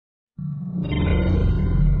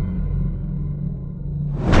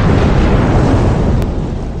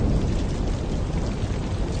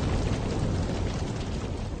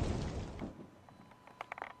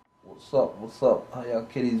What's up? What's up? How y'all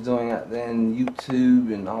kiddies doing out there in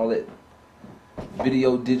YouTube and all that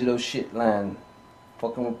video digital shit land?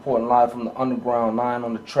 Fucking reporting live from the underground, 9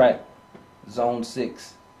 on the track, zone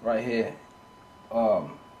 6, right here.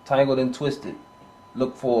 Tangled and Twisted.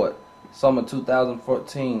 Look for it. Summer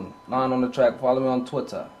 2014. 9 on the track. Follow me on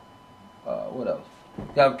Twitter. What else?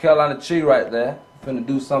 Got a Carolina tree right there. Finna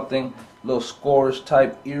do something a little score-ish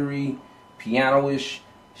type, eerie, piano-ish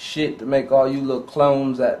shit to make all you little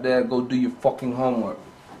clones out there go do your fucking homework.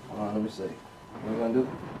 Let me see. What we gonna do?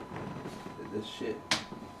 This shit.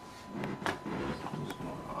 What's going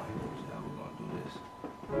on here? How we gonna do this?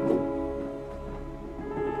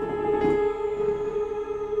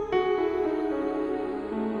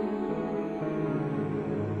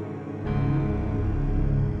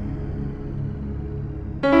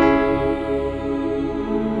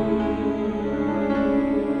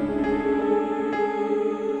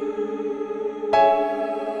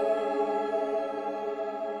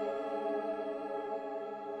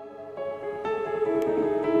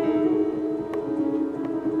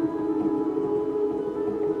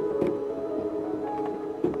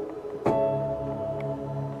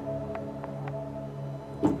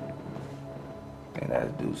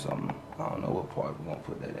 Let's do something. I don't know what part we're gonna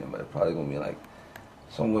put that in, but it's probably gonna be like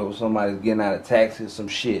somewhere where somebody's getting out of taxi or some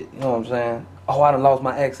shit. You know what I'm saying? Oh, I done lost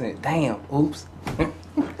my accent. Damn. Oops.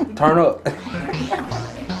 Turn up.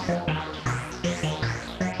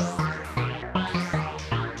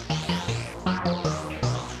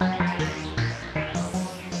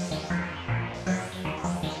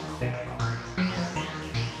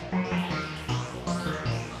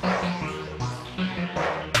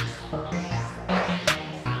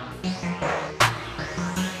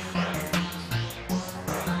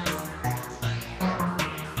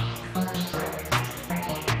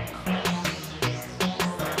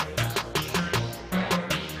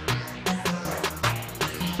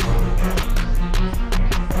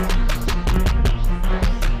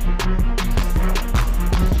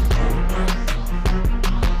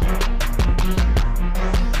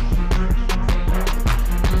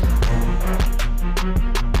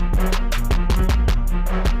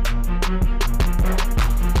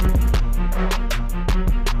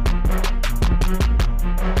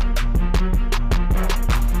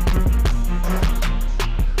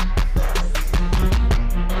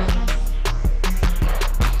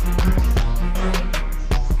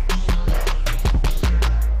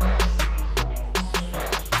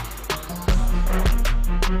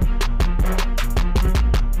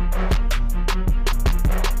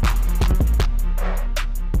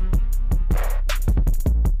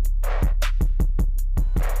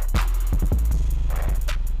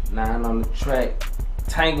 On the track,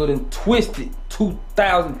 Tangled and Twisted,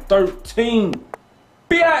 2013,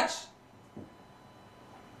 bitch!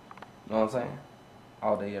 Know what I'm saying?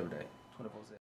 All day, every day, 24/7.